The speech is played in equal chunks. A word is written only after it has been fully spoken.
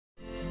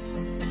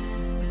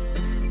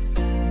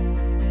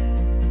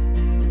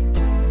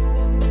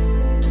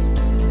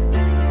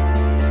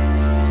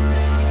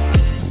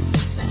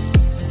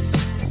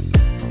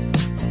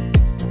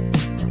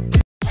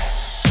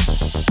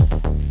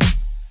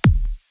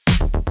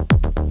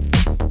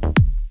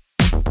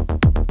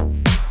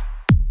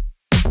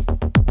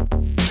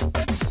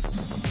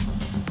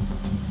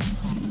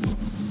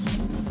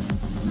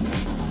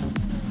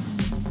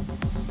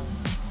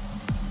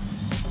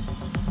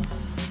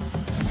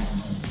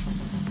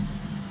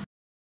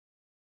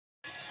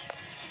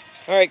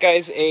Alright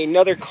guys,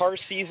 another car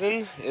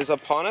season is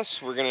upon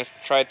us. We're going to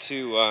try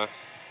to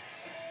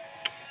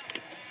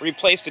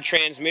replace the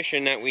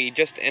transmission that we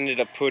just ended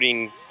up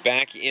putting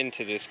back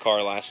into this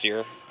car last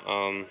year.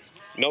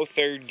 No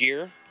third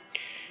gear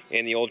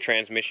in the old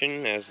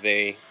transmission, as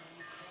they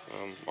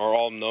are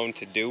all known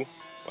to do.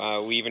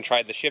 We even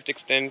tried the shift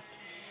extender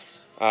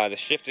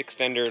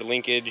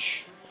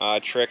linkage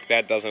trick.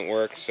 That doesn't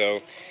work,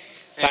 so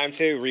it's time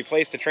to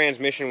replace the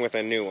transmission with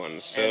a new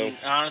one. So, and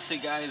honestly,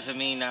 guys, I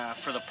mean,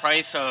 for the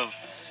price of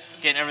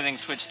getting everything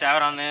switched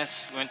out on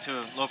this, we went to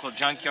a local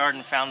junkyard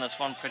and found this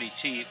one pretty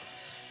cheap.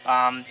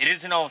 It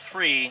is an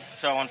 03,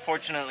 so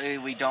unfortunately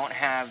we don't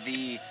have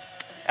the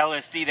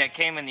LSD that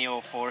came in the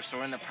 04, so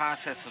we're in the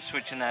process of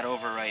switching that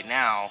over right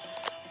now.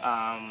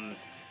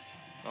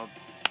 I'll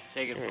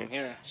take it from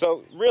here.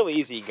 So, real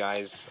easy,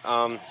 guys.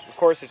 Of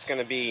course, it's going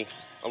to be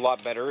a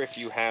lot better if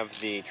you have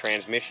the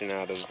transmission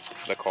out of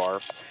the car.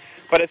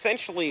 But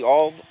essentially,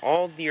 all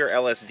your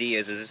LSD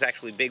is this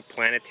actually big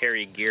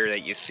planetary gear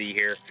that you see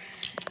here,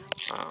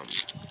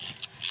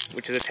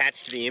 which is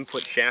attached to the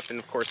input shaft and,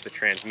 of course, the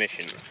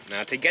transmission.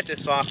 Now, to get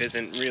this off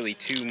isn't really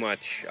too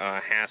much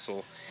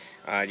hassle.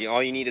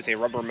 All you need is a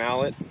rubber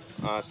mallet,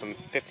 some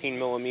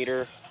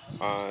 15mm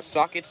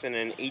sockets, and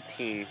an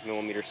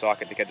 18mm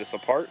socket to get this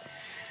apart.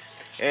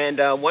 And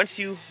once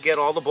you get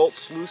all the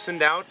bolts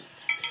loosened out,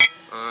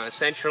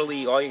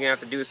 essentially all you're going to have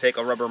to do is take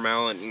a rubber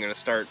mallet and you're going to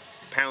start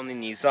pounding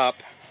these up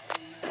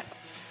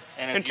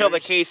until the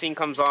casing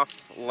comes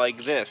off like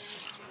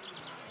this.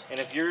 And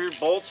if your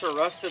bolts are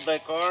rusted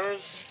like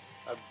ours,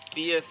 a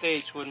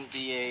BFH wouldn't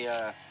be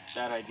a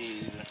bad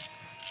idea either.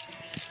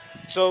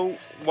 So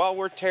while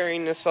we're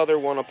tearing this other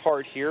one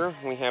apart here,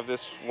 we have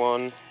this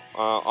one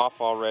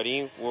off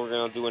already. We're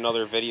going to do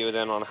another video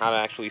then on how to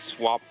actually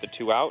swap the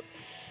two out,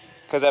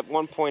 because at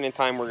one point in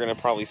time we're going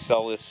to probably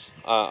sell this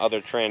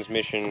other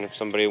transmission if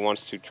somebody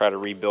wants to try to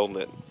rebuild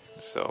it.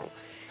 So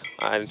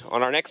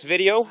on our next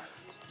video,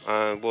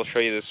 we'll show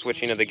you the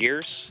switching of the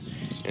gears.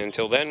 And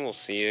until then, we'll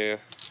see you.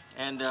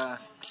 And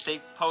stay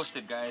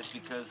posted, guys,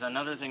 because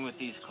another thing with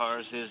these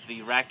cars is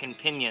the rack and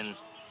pinion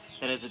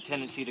that has a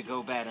tendency to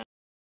go bad.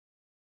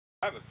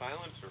 I have a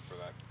silencer for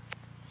that.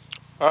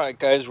 Alright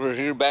guys, we're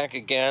here back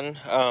again.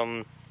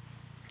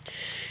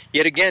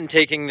 Yet again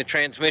taking the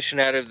transmission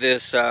out of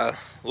this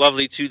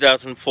lovely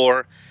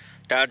 2004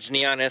 Dodge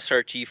Neon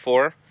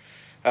Srt-4.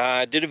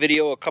 I did a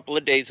video a couple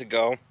of days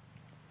ago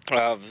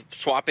of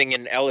swapping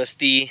an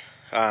LSD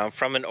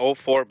from an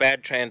 04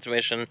 bad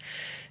transmission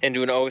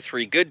into an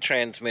 03 good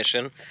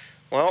transmission.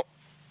 Well,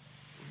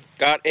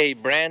 got a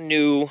brand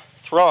new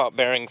throwout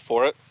bearing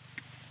for it.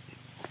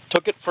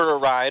 Took it for a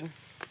ride,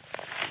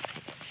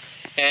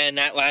 and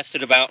that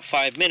lasted about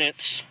 5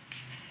 minutes,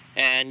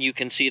 and you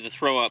can see the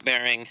throwout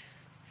bearing.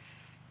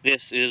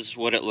 This is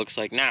what it looks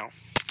like now.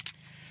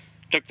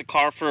 Took the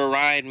car for a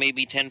ride,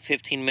 maybe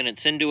 10-15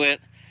 minutes into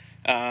it,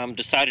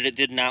 decided it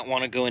did not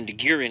want to go into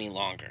gear any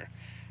longer.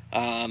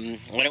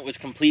 When it was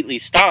completely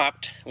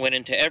stopped, went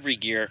into every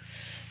gear.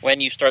 When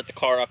you start the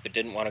car up, it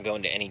didn't want to go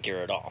into any gear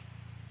at all.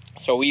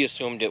 So we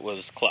assumed it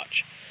was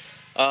clutch.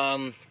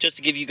 Just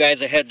to give you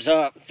guys a heads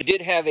up, we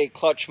did have a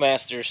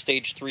Clutchmaster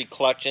Stage 3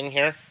 clutch in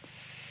here.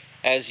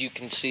 As you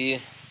can see,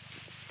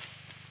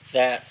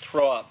 that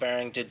throwout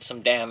bearing did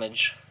some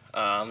damage.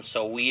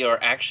 So we are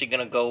actually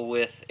going to go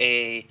with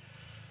a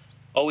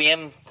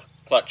OEM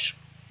clutch,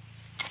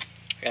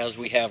 as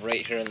we have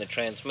right here in the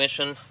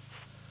transmission.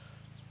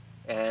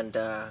 And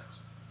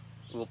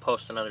we'll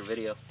post another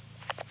video.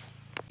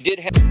 We did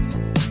have